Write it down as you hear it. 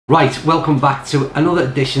Right, welcome back to another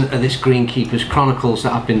edition of this Greenkeepers Chronicles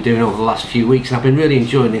that I've been doing over the last few weeks, and I've been really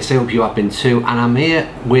enjoying this. I hope you have been too. And I'm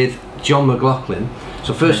here with John McLaughlin.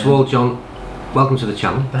 So first of all, John, welcome to the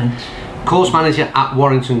channel. Thanks. Course manager at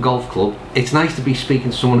Warrington Golf Club. It's nice to be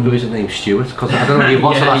speaking to someone who isn't named Stuart, because I don't know if you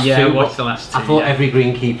watched the last two. I watched the last two. I thought every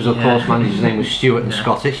Greenkeepers or course manager's name was Stuart and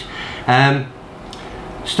Scottish.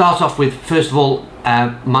 Start off with, first of all,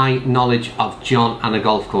 my knowledge of John and the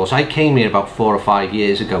golf course. I came here about 4 or 5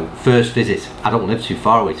 years ago, first visit. I don't live too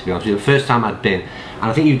far away, to be honest with you. The first time I'd been, and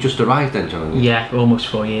I think you just arrived then, John. Yeah, almost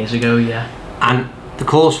 4 years ago, yeah. And the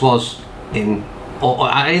course was in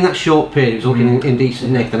that short period, it was looking in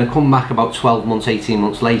decent nick. Then I come back about 12 months, 18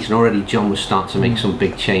 months later, and already John was starting to make some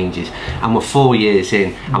big changes. And we're 4 years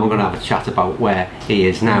in, and we're going to have a chat about where he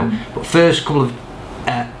is now. But first, couple of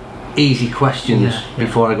easy questions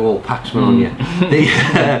before I go all Paxman on you.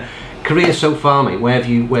 The career so far, mate. Where have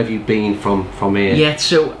you been from here? Yeah,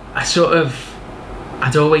 so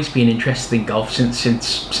I'd always been interested in golf since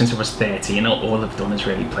I was 13. All I've done is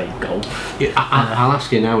really played golf. I'll ask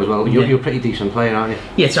you now as well. You're a pretty decent player, aren't you?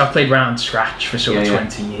 Yeah, so I've played round scratch for sort of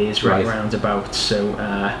 20 years, right roundabout. So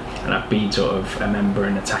and I've been sort of a member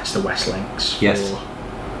and attached to West Links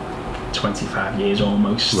for 25 years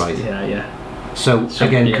almost. Right. Yeah. So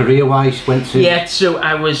again, career-wise, went to... Yeah, so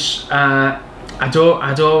I was... I'd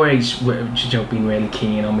always been really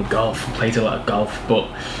keen on my golf, played a lot of golf, but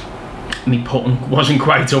my putting wasn't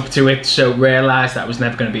quite up to it, so realised that I was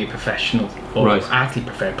never going to be a professional. Or I actually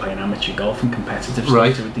prefer playing amateur golf and competitive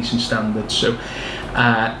stuff to a decent standard. So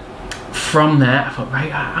from there, I thought,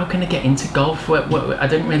 right, how can I get into golf? I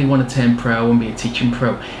didn't really want to turn pro and be a teaching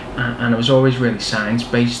pro, and I was always really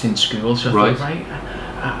science-based in school, so I thought, right,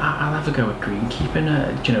 I'll have a go at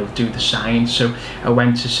greenkeeping, do the science. So I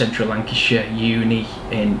went to Central Lancashire Uni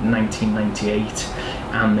in 1998,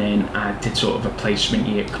 and then I did sort of a placement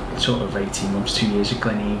year, sort of 18 months, 2 years at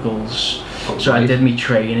Gleneagles. So I did my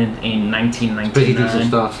training in 1999 pretty decent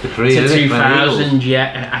start to the career, to 2000,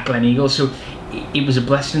 at Gleneagles. So it was a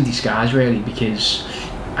blessing in disguise, really, because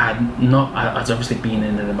I'd obviously been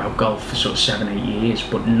in and about golf for sort of 7-8 years,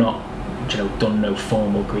 but not done no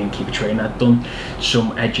formal greenkeeper training. I'd done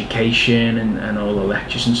some education and all the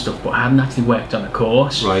lectures and stuff, but I hadn't actually worked on a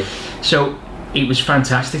course. Right. So it was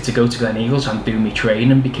fantastic to go to Gleneagles and do my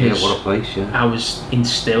training, because what a place, I was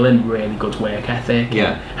instilling really good work ethic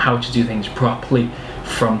and how to do things properly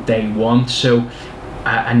from day one. So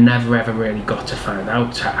I never ever really got to find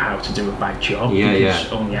out how to do a bad job, because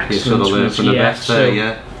only excellence was from the best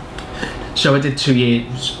there, So I did 2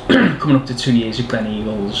 years, coming up to 2 years at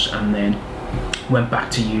Gleneagles, and then went back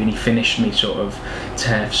to uni, finished me sort of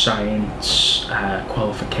turf science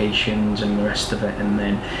qualifications and the rest of it, and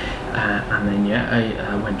then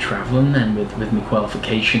I went travelling then with my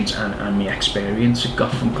qualifications and my experience I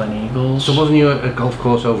got from Gleneagles. So wasn't you at a golf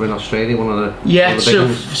course over in Australia, one of the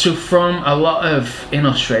so from in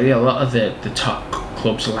Australia, a lot of the top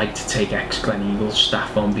clubs like to take ex-Gleneagles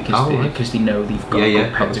staff on because they know they've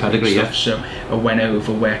got good pedigree stuff. So I went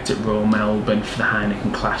over, worked at Royal Melbourne for the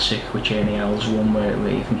Heineken Classic, which Ernie Els won, where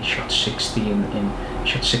he shot 60 in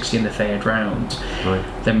the third round.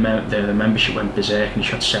 The membership went berserk and he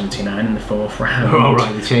shot 79 in the fourth round.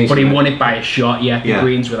 But he won it by a shot. The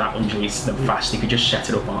greens were that undulated and fast, he could just set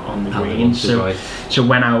it up on the greens. So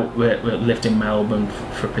when I lived in Melbourne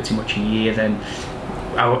for pretty much a year, then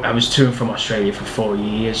I was touring from Australia for 4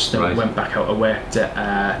 years. Then I went back out. I worked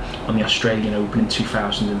on the Australian Open in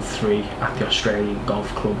 2003 at the Australian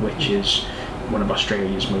Golf Club, which is one of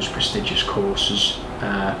Australia's most prestigious courses.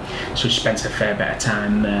 So I spent a fair bit of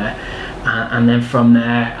time there, and then from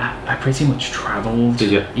there I pretty much travelled.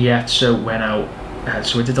 Did you? Yeah. So went out.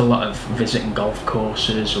 So I did a lot of visiting golf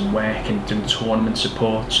courses and work and doing tournament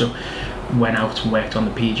support. So went out and worked on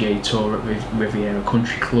the PGA Tour at Riviera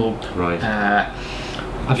Country Club.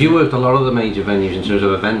 Have you worked a lot of the major venues in terms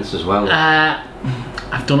of events as well?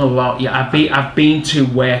 I've done a lot. I've been to,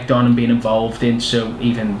 worked on and been involved in. So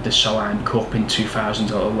even the Solheim Cup in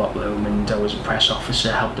 2000 at Lot Lomond, I was a press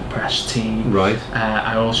officer, helped the press team.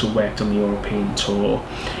 I also worked on the European Tour,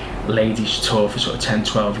 ladies tour for sort of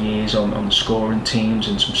 10-12 years on the scoring teams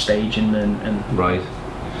and some staging and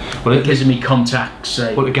But it gives me contacts.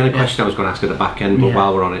 But again, a question I was going to ask at the back end, but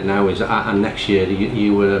while we're on it now, is and next year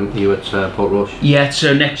you at Port Rush? Yeah,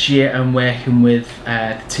 so next year I'm working with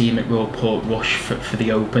the team at Royal Port Rush for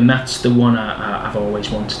the Open. That's the one I've always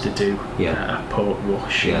wanted to do at Port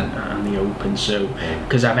Rush and the Open. So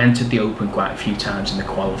because I've entered the Open quite a few times in the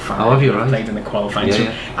qualifying. Oh, have you? Right. Played in the qualifying. So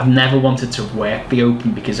I've never wanted to work the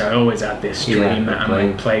Open because I always had this dream that I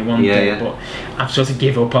might play one day. But I've sort of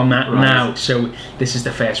give up on that now. So this is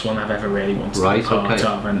the first first one I've ever really wanted to be part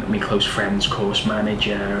of, and my close friend's course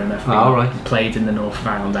manager, and I've played in the North of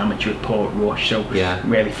Ireland Amateur at Port Rush, so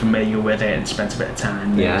really familiar with it and spent a bit of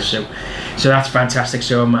time there. So that's fantastic.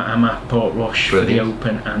 So I'm at Port Rush for the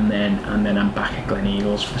Open, and then I'm back at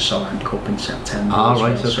Gleneagles for the Solheim Cup in September.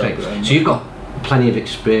 So you've got plenty of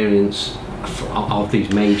experience of these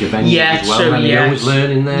major venues as well. You're always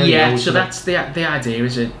learning there. So that's the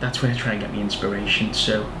idea. That's where I try and get my inspiration.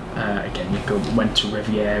 So again, went to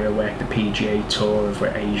Riviera, worked the PGA Tour, I've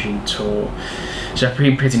worked Asian Tour. So I've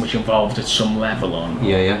been pretty much involved at some level on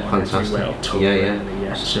fantastic. Every world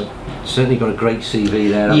tour. So certainly got a great CV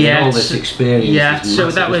there. All this experience. So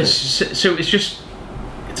that was so it's just.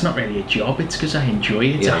 It's not really a job, it's because I enjoy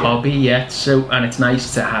it. It's a hobby, and it's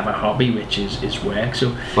nice to have a hobby which is work.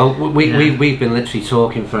 So we've been literally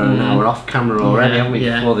talking for an hour off camera already, haven't we,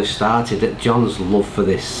 before this started, that John's love for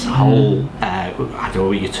this whole I don't know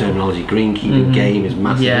what your terminology, greenkeeping game is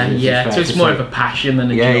massive. So it's more of a passion than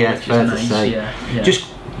a job, which is nice. Just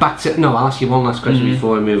back to I'll ask you one last question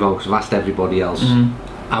before we move on, because I've asked everybody else.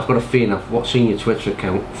 I've got a feeling I've watched your Twitter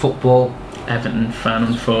account, football, Everton fan,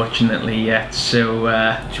 unfortunately, So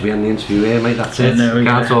should we end the interview here, mate? That's it. No,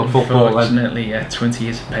 can't talk football. Unfortunately, 20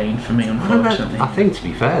 years of pain for me, unfortunately. I think, to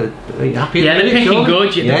be fair, they're happy. They're picking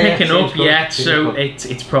good. They're picking up. So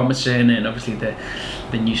it's promising, and obviously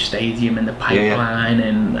the new stadium and the pipeline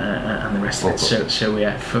and the rest of it. So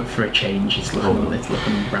for a change, it's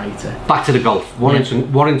looking brighter. Back to the golf.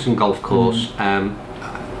 Warrington Golf Course.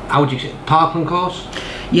 How would you say, Parkland course?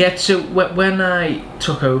 So when I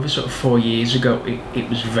took over sort of 4 years ago, it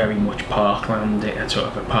was very much parkland. It had sort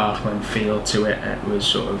of a parkland feel to it. It was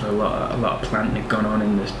sort of a lot of planting had gone on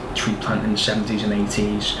in the tree planting in the 70s and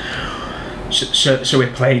 80s. So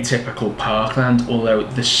it played typical parkland, although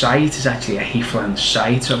the site is actually a heathland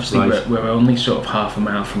site. Obviously, we're only sort of half a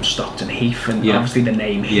mile from Stockton Heath, and obviously the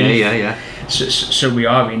name Heath. So we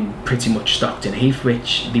are in pretty much Stockton Heath,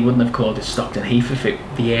 which they wouldn't have called it Stockton Heath if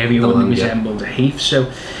the area wouldn't have resembled a heath.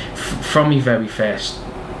 So from my very first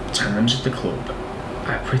times at the club,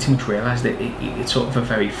 I pretty much realised that it's sort of a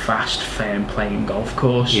very fast, firm playing golf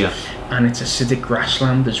course, and it's acidic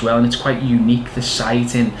grassland as well, and it's quite unique. The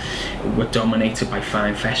site we're dominated by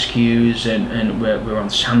fine fescues, and we're on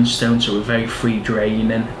sandstone, so we're very free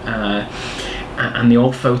draining. And the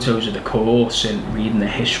old photos of the course and reading the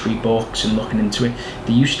history books and looking into it,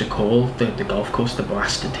 they used to call the golf course the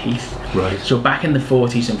Blasted Heath. So back in the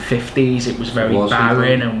 40s and 50s, it was very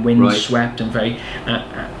barren and windswept and very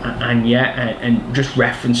and just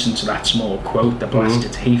referencing to that small quote, the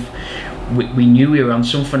Blasted Heath, we knew we were on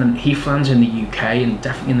something. And heathlands in the UK and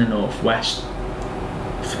definitely in the northwest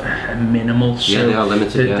are minimal. So they are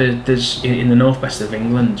limited. There's in the northwest of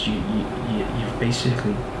England, you've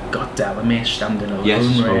basically got Delamere standing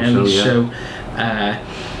alone, So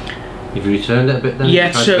you've returned it a bit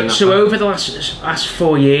then? So over the last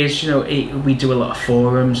 4 years, we do a lot of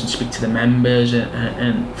forums and speak to the members,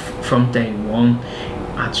 and from day one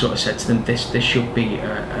I'd sort of said to them, this should be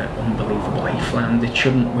an unbelievable heathland. It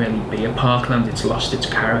shouldn't really be a parkland. It's lost its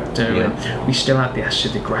character, and we still had the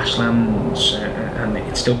acidic grasslands, and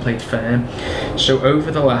it still played firm. So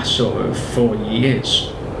over the last sort of 4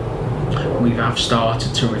 years, we have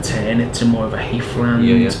started to return it to more of a heathland,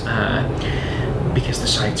 because the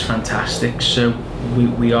site's fantastic. So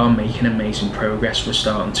we are making amazing progress. We're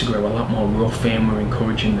starting to grow a lot more roughing. We're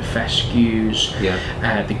encouraging the fescues.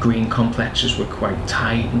 The green complexes were quite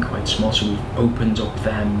tight and quite small, so we've opened up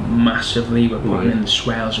them massively. We're putting in the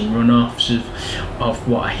swells and runoffs of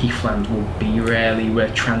what a heathland will be really.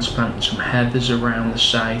 We're transplanting some heathers around the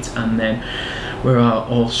site, and then we're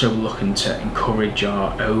also looking to encourage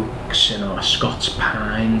our oaks and our Scots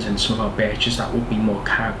pines and some of our birches that will be more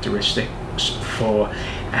characteristics for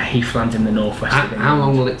a heathland in the northwest of England. How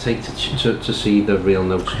long will it take to see the real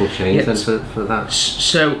noticeable change then for that?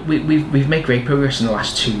 So we've made great progress in the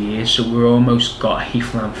last 2 years. So we're almost got a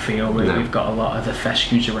heathland feel. We've got a lot of the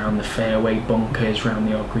fescues around the fairway bunkers, around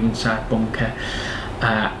the old greenside bunker.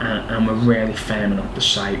 And we're really firming up the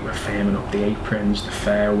site. We're firming up the aprons, the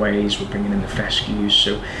fairways. We're bringing in the fescues.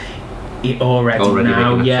 So it already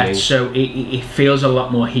now, so it feels a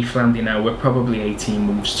lot more heathlandy now. We're probably 18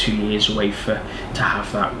 months, 2 years away to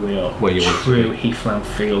have that real true heathland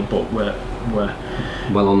feel, but we're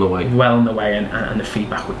well on the way. And the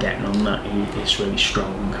feedback we're getting on that is really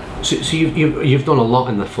strong. So you've done a lot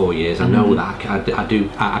in the 4 years. I know that.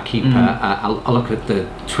 I keep I look at the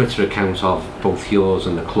Twitter accounts of both yours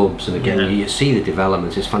and the clubs, and again you see the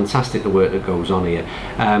developments. It's fantastic the work that goes on here.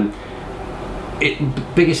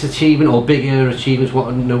 biggest achievement or bigger achievements? What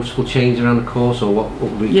a noticeable change around the course, or what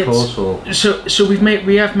would be the course? Or so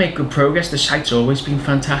we have made good progress. The site's always been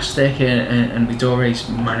fantastic, and we'd always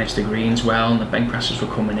managed the greens well, and the bank presses were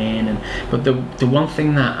coming in. But the one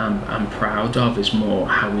thing that I'm proud of is more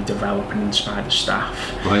how we develop and inspire the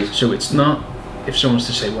staff. Right. So it's not, if someone's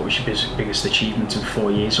to say what was your biggest achievement in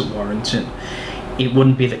 4 years at Warrington, it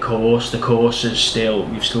wouldn't be the course. The course is still,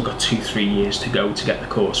 we've still got 2-3 years to go to get the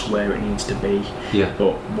course where it needs to be. Yeah.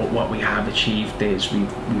 But what we have achieved is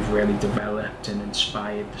we've really developed and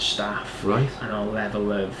inspired the staff. Right. And our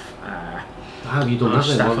level of how have you done that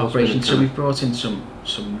staff operations. So we've brought in some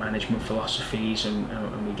management philosophies,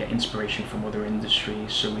 and we get inspiration from other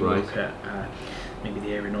industries. So we look at maybe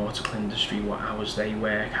the aeronautical industry, what hours they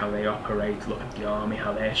work, how they operate, look at the army,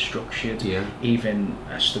 how they're structured. Yeah. Even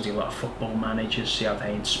study a lot of football managers, see how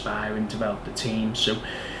they inspire and develop the team. So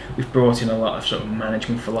we've brought in a lot of sort of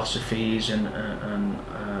management philosophies and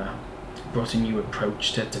brought a new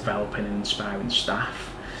approach to developing and inspiring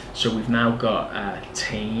staff. So we've now got a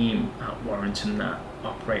team at Warrington that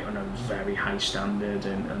operate on a very high standard,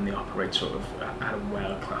 and they operate sort of at a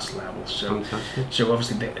world-class level. So, so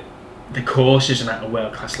obviously the course isn't at a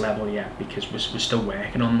world-class level yet, because we're still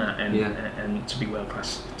working on that, and to be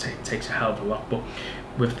world-class takes a hell of a lot. But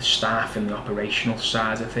with the staff and the operational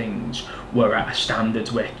side of things, we're at a standard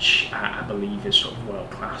which I believe is sort of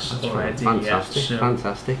world-class already. Fantastic, so,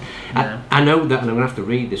 fantastic. Yeah. I know that, and I'm going to have to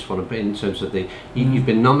read this one a bit in terms of you've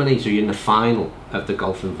been nominated, or you're in the final of the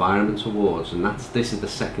Golf Environment Awards, and this is the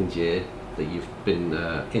second year that you've been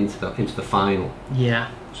into the final.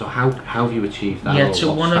 Yeah. So how have you achieved that? Yeah,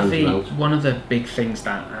 so one of the big things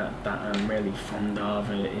that I'm really fond of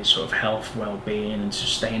is sort of health, well-being, and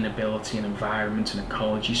sustainability, and environment and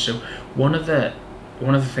ecology. So one of the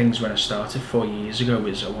things when I started 4 years ago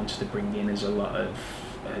is I wanted to bring in a lot of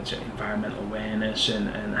environmental awareness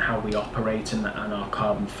and how we operate and our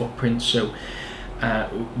carbon footprint. So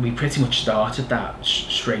we pretty much started that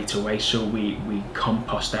straight away. So we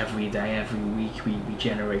compost every day, every week. We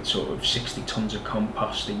generate sort of 60 tons of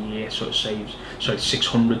compost a year. So it saves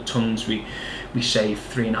 600 tons. We save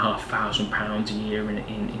 £3,500 a year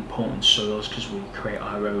in important soils, because we create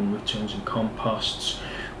our own root zones and composts.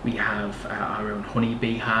 We have our own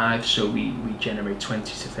honeybee hive, so we generate 20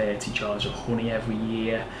 to 30 jars of honey every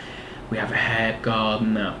year. We have a herb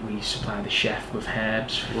garden that we supply the chef with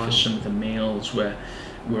herbs for some of the meals. We're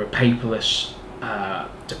a paperless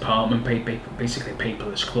department, basically a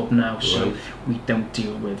paperless club now. So we don't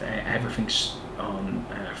deal with everything's on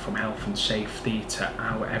from health and safety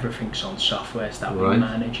to everything's on softwares that we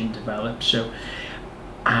manage and develop. So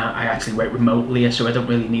I actually work remotely, so I don't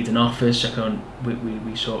really need an office.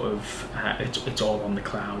 We sort of it's all on the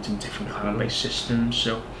cloud in different cloud-based systems.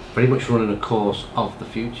 So very much running a course of the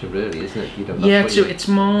future, really, isn't it? So it's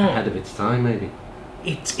more ahead of its time, maybe.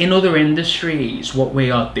 It's in other industries, what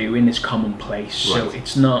we are doing is commonplace. So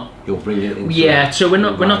it's not. You'll bring it into so we're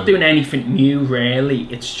not doing anything new, really.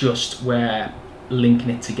 It's just we're linking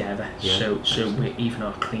it together. So we even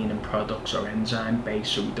our cleaning products are enzyme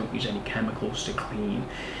based, so we don't use any chemicals to clean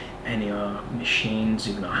any of our machines.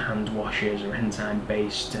 Even our hand washers are enzyme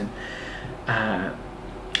based, and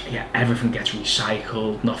everything gets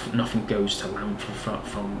recycled. Nothing goes to landfill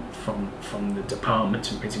from the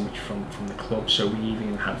department and pretty much from the club. So we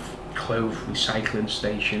even have clothes recycling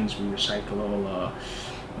stations. We recycle all our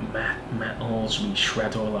metals, we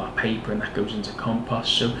shred all our paper, and that goes into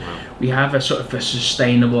compost. So we have a sort of a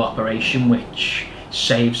sustainable operation which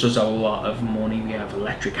saves us a lot of money. We have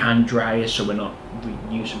electric hand dryers, so we're not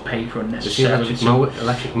using paper unnecessarily.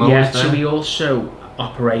 Electric mowers so we also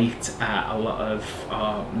operate a lot of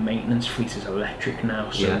our maintenance fleet is electric now.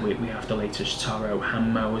 So we have the latest Toro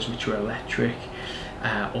hand mowers, which are electric.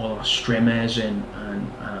 All our strimmers and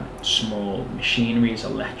small machinery is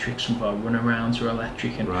electric. Some of our runarounds are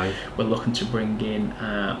electric, and we're looking to bring in.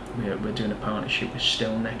 We're doing a partnership with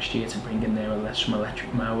Still next year to bring in some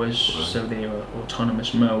electric mowers, so they are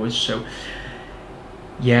autonomous mowers. So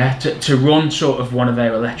to run sort of one of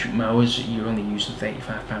their electric mowers, you're only using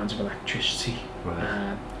 £35 of electricity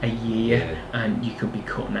a year, and you could be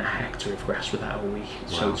cutting a hectare of grass with that a week.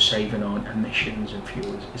 So saving on emissions and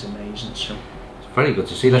fuel is amazing. So. Very good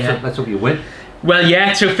to see. Let's hope you win.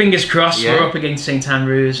 Well, so fingers crossed. We're up against St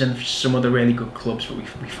Andrews and some other really good clubs, but we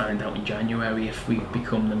find out in January if we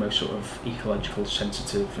become the most sort of ecological,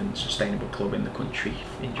 sensitive and sustainable club in the country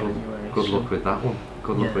in January. Good luck with that one.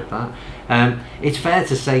 Good luck with that. It's fair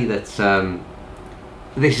to say that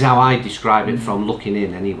this is how I describe it from looking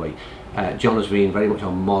in anyway. John has been very much a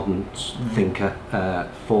modern thinker,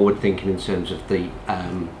 forward thinking in terms of the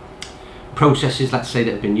processes, let's say,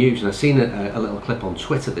 that have been used. And I've seen a little clip on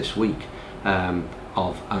Twitter this week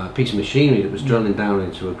of a piece of machinery that was drilling down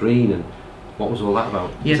into a green, and what was all that about?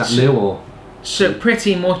 Is that new or? So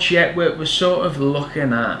pretty much, yeah, we're sort of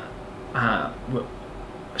looking at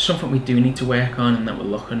something we do need to work on, and that we're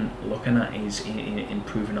looking at is in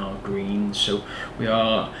improving our greens. So we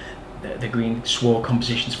are. The green sward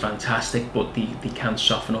composition is fantastic, but they can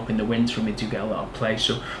soften up in the winter, and we do get a lot of play.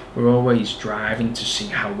 So we're always driving to see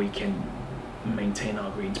how we can maintain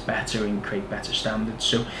our greens better and create better standards.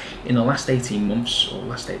 So in the last 18 months, or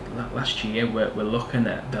last year, we're looking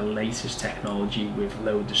at the latest technology with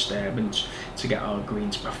low disturbance to get our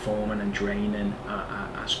greens performing and draining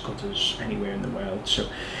as good as anywhere in the world. So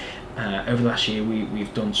over the last year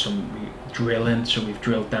we've done some drilling, so we've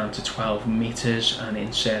drilled down to 12 meters and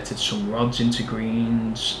inserted some rods into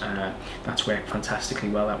greens. That's worked fantastically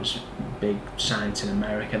well. That was big science in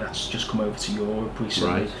America that's just come over to Europe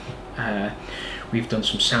recently. Right. We've done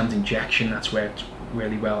some sand injection, that's worked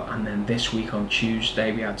really well, and then this week on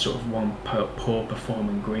Tuesday we had sort of one poor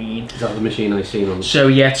performing green. Is that the machine I've seen on? So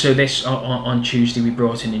yeah, so this on Tuesday we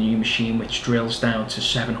brought in a new machine which drills down to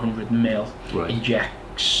 700 mil, right.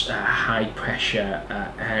 Injects high pressure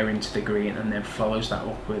air into the green, and then follows that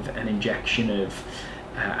up with an injection of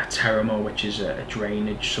a Terramol, which is a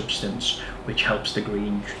drainage substance which helps the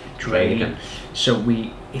green drain. So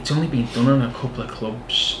it's only been done on a couple of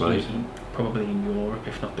clubs, right. Probably in Europe,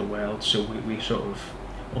 if not the world. So we sort of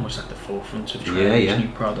almost at the forefront of trying these new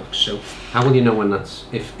products. So how will you know when that's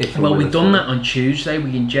well, we've done that on Tuesday.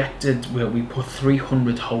 We put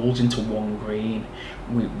 300 holes into one green.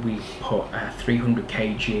 We put 300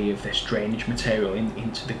 kg of this drainage material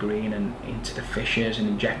into the green and into the fissures and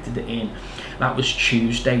injected it in. That was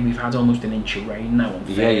Tuesday. We've had almost an inch of rain now on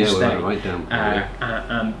Thursday. Well, right down.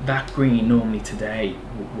 And that green normally today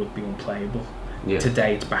would be unplayable. Yeah.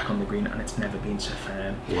 Today it's back on the green and it's never been so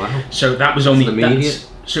firm. Wow. So that was only immediate.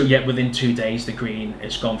 So yeah, within 2 days the green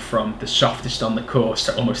has gone from the softest on the course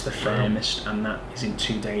to almost the firmest, and that is in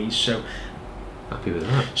 2 days. So happy with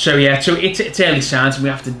that. So yeah, so it's early signs, and we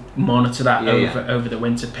have to monitor that over the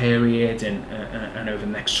winter period and over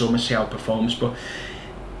the next summer, see how it performs. But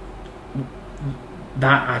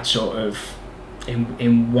that had sort of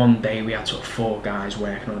in 1 day we had sort of 4 guys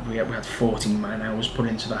working on it. We had 40 man hours put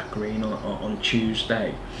into that green on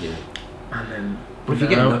Tuesday. Yeah. And then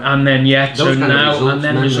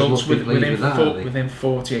results within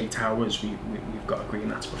 48 hours we've got a green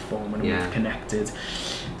that's performing, and we've connected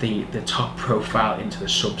the top profile into the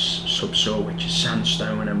subsoil, which is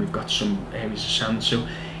sandstone, and we've got some areas of sand. So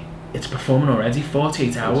it's performing already.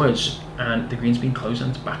 48 hours and the green's been closed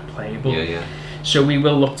and it's back playable. So we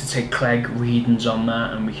will look to take Clegg readings on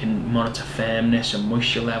that, and we can monitor firmness and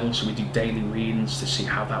moisture levels. So we do daily readings to see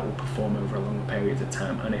how that will perform over a longer period of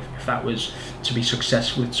time. And if that was to be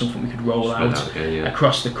successful, it's something we could roll out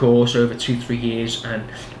across the course over 2-3 years, and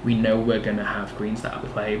we know we're going to have greens that are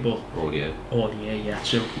playable all year. Yeah.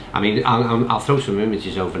 So I mean, I'll throw some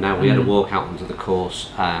images over now. We had a walk out onto the course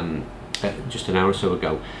just an hour or so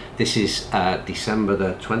ago. This is December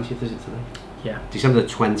the 20th, is it today? Yeah. December the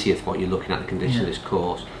 20th, what you're looking at, the condition of this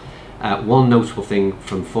course. One notable thing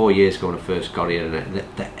from 4 years ago when I first got here, and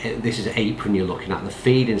this is an apron you're looking at. The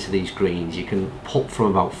feed into these greens, you can put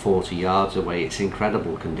from about 40 yards away. It's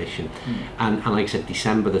incredible condition. And like I said,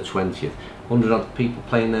 December the 20th. 100 odd people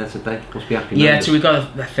playing there today. Must be happy. Yeah, so we've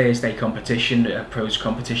got a Thursday competition, a pros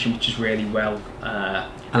competition, which is really well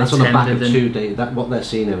and that's on the back of 2 days. What they're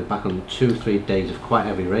seeing there is back on 2 or 3 days of quite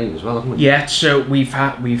heavy rain as well, haven't we? Yeah, so we've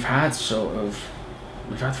had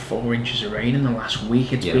 4 inches of rain in the last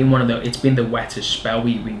week. It's been it's been the wettest spell.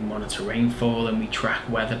 We monitor rainfall and we track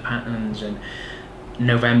weather patterns, and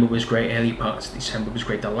November was great, early parts of December was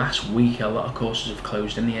great. The last week a lot of courses have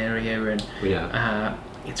closed in the area, and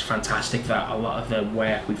it's fantastic that a lot of the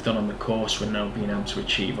work we've done on the course we're now being able to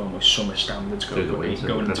achieve almost summer standards going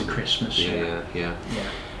into Christmas.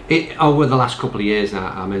 Over the last couple of years now,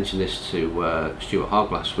 I mentioned this to Stuart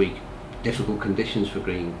Hogg last week, difficult conditions for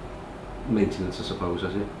green maintenance, I suppose,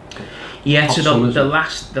 has it? Yeah, so the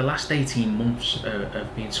last 18 months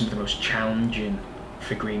have been some of the most challenging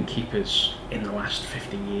for greenkeepers in the last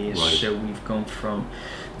 50 years. Right. So we've gone from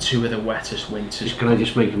 2 of the wettest winters. Can I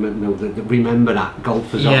just make a note that remember that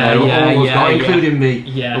golfers including me,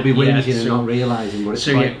 will be whinging and not realising what it's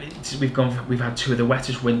like. We've had 2 of the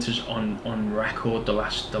wettest winters on record the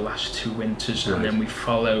last 2 winters, and then we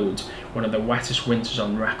followed one of the wettest winters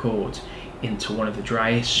on record into one of the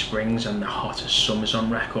driest springs and the hottest summers on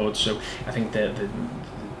record. So I think the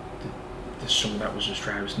there's some that was as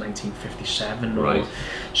dry as 1957. Right.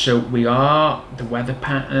 So we are, the weather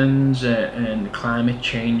patterns and the climate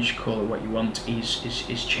change, call it what you want,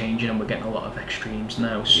 is changing, and we're getting a lot of extremes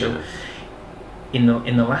now. So in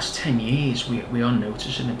the last 10 years, we are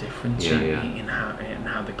noticing a difference in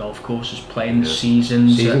how the golf courses play, and the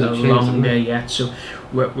seasons are longer. So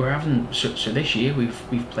we're having so this year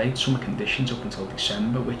we've played summer conditions up until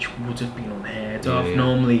December, which would have been unheard of.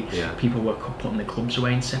 Normally people were putting the clubs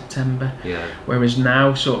away in September, whereas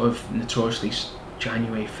now sort of notoriously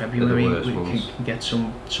January, February we can get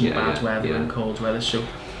some bad weather and cold weather. So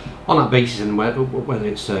on that basis, and whether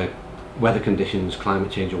it's weather conditions,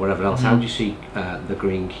 climate change, or whatever else, how do you see the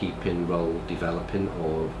greenkeeping role developing,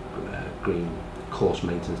 or green course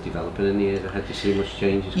maintenance developing in the years ahead? Do you see much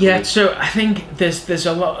changes? So I think there's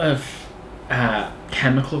a lot of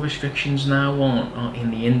chemical restrictions now on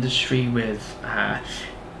in the industry, with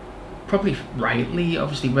probably rightly.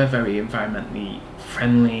 Obviously, we're very environmentally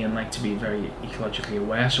friendly and like to be very ecologically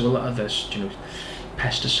aware. So a lot of this,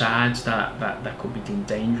 pesticides that could be deemed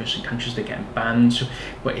dangerous in countries, they're getting banned. So,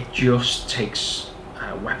 but it just takes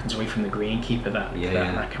weapons away from the greenkeeper that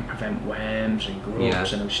can prevent worms and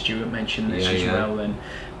grubs. I know Stuart mentioned this as well,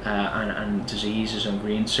 and diseases on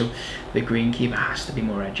green. So the greenkeeper has to be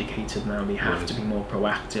more educated now. They have to be more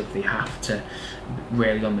proactive. They have to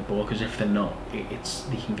really on the ball, because if they're not,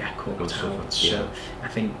 they can get caught out. So I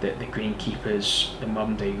think that the greenkeepers, the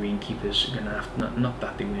modern day greenkeepers, are going to have, not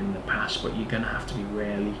that they were in the past, but you're going to have to be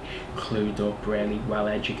really clued up, really well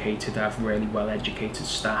educated, have really well educated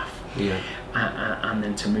staff. And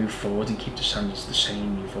then to move forward and keep the standards the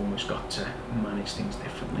same, you've almost got to manage things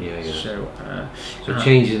differently. So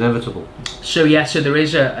change is inevitable. So there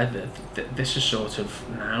is this is sort of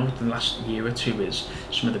now, the last year or two is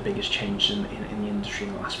some of the biggest changes in the industry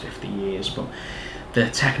in the last 50 years. But the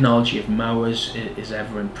technology of mowers is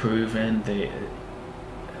ever improving.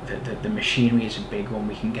 The machinery is a big one.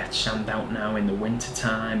 We can get sand out now in the winter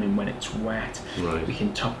time, and when it's wet, we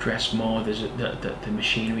can top dress more. There's the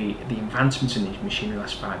machinery, the advancements in the machinery the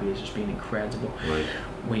last 5 years has been incredible.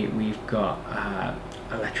 We've got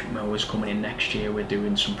electric mowers coming in next year. We're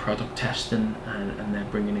doing some product testing, and they're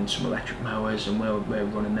bringing in some electric mowers, and we're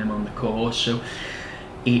running them on the course. So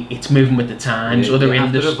it's moving with the times. Other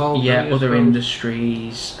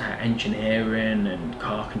industries, engineering and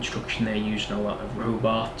car construction, they're using a lot of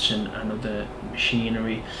robots and other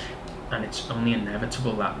machinery, and it's only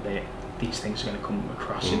inevitable that these things are going to come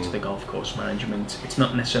across into the golf course management. It's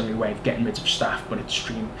not necessarily a way of getting rid of staff, but it's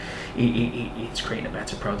creating a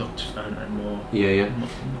better product and more.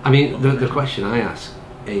 I mean, the question I ask,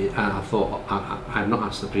 I thought I've not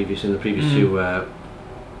asked in the previous two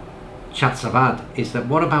chats I've had, is that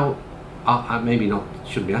what about, maybe not,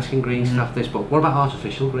 shouldn't be asking green staff this, but what about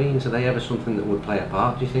artificial greens? Are they ever something that would play a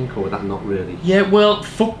part, do you think, or would that not really? Well,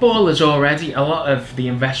 football is already, a lot of the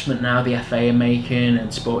investment now the FA are making,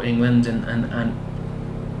 and Sport England, and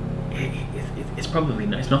it's probably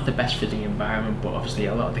not, it's not the best for the environment, but obviously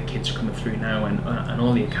a lot of the kids are coming through now, and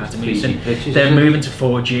all the academies, and pitches, they're moving to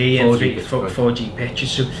 4G and 4G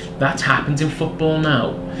pitches, so that's happened in football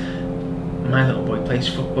now. My little boy plays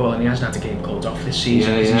football, and he hasn't had a game called off this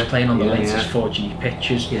season because he's playing on the latest 4G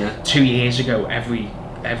pitches. 2 years ago, every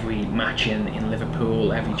match in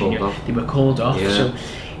Liverpool, every junior, they were called off. So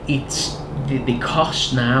it's the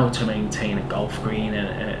cost now to maintain a golf green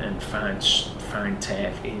and fine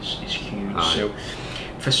turf is huge. So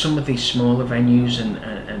for some of these smaller venues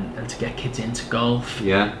and to get kids into golf,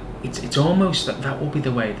 it's almost that will be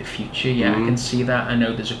the way of the future. I can see that. I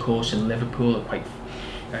know there's a course in Liverpool,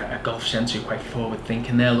 a golf centre quite forward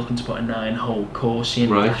thinking. They're looking to put a 9-hole course in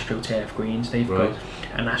with AstroTurf greens. They've got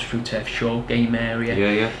an AstroTurf short game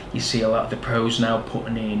area. You see a lot of the pros now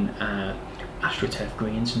putting in AstroTurf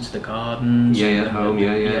greens into the gardens.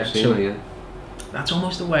 So that's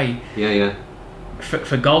almost the way.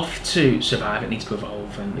 For golf to survive, it needs to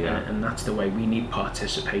evolve, and that's the way. We need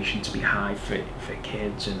participation to be high for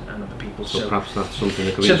kids and other people. So perhaps that's something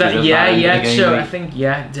that could be So I think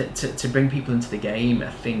to bring people into the game,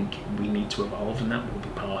 I think we need to evolve, and that will be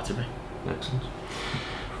part of it. Excellent.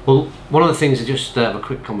 Well, one of the things, I just have a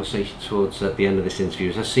quick conversation towards the end of this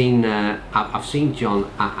interview, is I've seen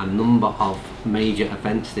John at a number of major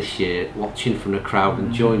events this year, watching from the crowd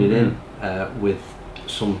and joining in with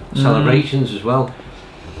some celebrations as well.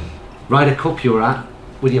 Ryder Cup you were at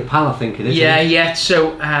with your pal, I think it is.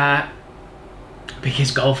 So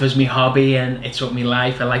because golf is my hobby and it's what my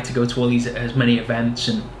life, I like to go to all these as many events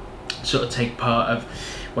and sort of take part of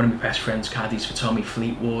one of my best friends caddies for Tommy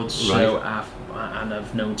Fleetwood, so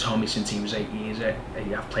I've known Tommy since he was 8 years.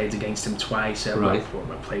 I've played against him twice.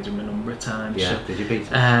 I've played him a number of times. Yeah, so, did you beat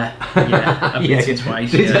him? Yeah, I beat him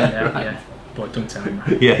twice. Yeah. But don't tell him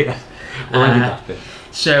that. Yeah. Well, I did that bit.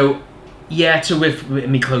 So, yeah, so with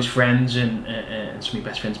my close friends and some of my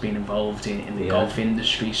best friends being involved in the golf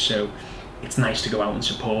industry, so it's nice to go out and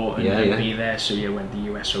support and be there. So when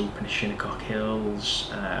the US Open at Shinnecock Hills,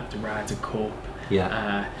 the Ryder Cup,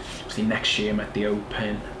 obviously next year I'm at the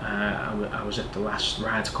Open. I was at the last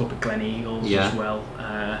Ryder Cup at Glen Eagles as well.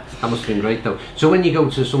 That must have been great though. So when you go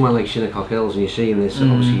to somewhere like Shinnecock Hills and you're seeing this,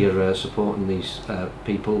 obviously you're supporting these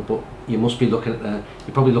people, but you must be looking at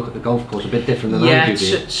you probably look at the golf course a bit different than I do.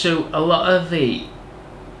 So a lot of the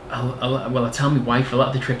well, I tell my wife a lot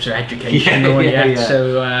of the trips are educational.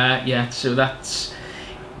 So that's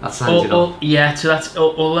so that's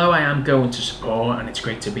although I am going to support and it's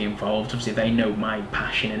great to be involved. Obviously, they know my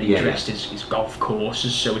passion and interest is golf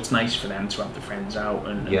courses, so it's nice for them to have the friends out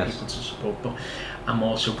and people to support. But I'm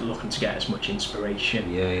also looking to get as much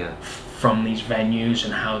inspiration from these venues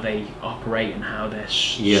and how they operate and how they're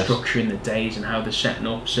structuring the days and how they're setting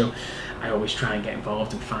up. So I always try and get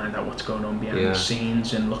involved and find out what's going on behind the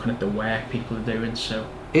scenes and looking at the work people are doing. So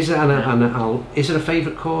is it is it a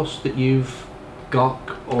favourite course that you've got,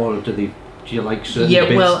 or do you like certain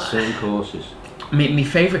bits, certain courses? My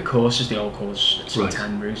favourite course is the old course at St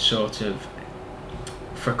Andrews. Sort of,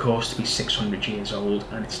 for a course to be 600 years old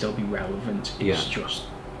and it still be relevant, it's just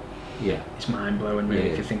it's mind blowing really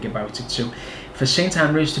if you think about it. So for St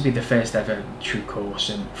Andrews to be the first ever true course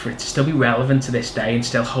and for it to still be relevant to this day and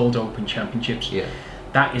still hold Open Championships,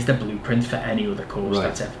 that is the blueprint for any other course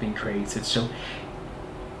that's ever been created. So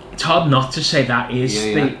it's hard not to say that is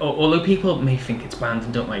although people may think it's banned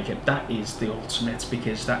and don't like it, that is the ultimate,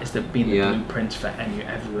 because that is been the blueprint for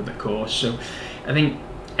every other course. So I think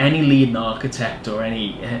any leading architect or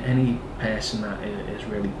any person that is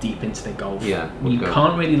really deep into the golf, you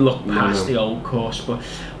can't really look past the old course. But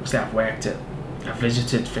obviously I've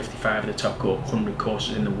visited 55 of the top 100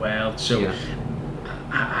 courses in the world, so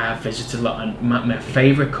I've visited a lot, and my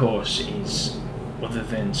favourite course is, other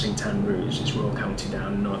than St Andrews, is Royal County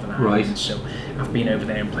Down in Northern Ireland. So I've been over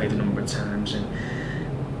there and played a number of times, and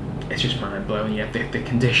it's just mind blowing. The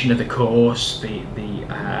condition of the course, the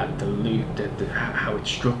loop, how it's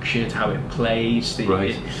structured, how it plays.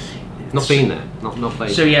 Not been there, not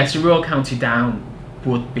played. So so Royal County Down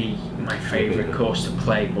would be my favourite course to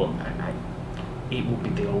play, but it would be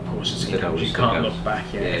the old course at St Andrews. You can't look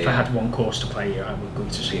back. If I had one course to play, I would go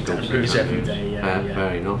to St Andrews every day.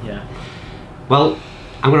 Fair enough. Well,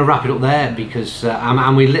 I'm going to wrap it up there because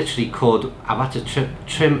and we literally could. I've had to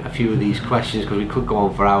trim a few of these questions because we could go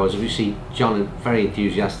on for hours. Obviously, John is very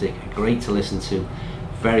enthusiastic, great to listen to,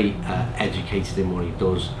 very educated in what he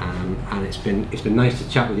does, and it's been nice to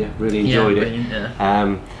chat with you. Really enjoyed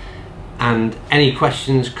it. And any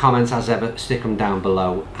questions, comments, as ever, stick them down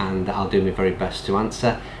below, and I'll do my very best to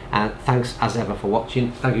answer. And thanks as ever for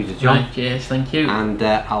watching. Thank you to John. Yes, thank you. And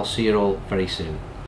I'll see you all very soon.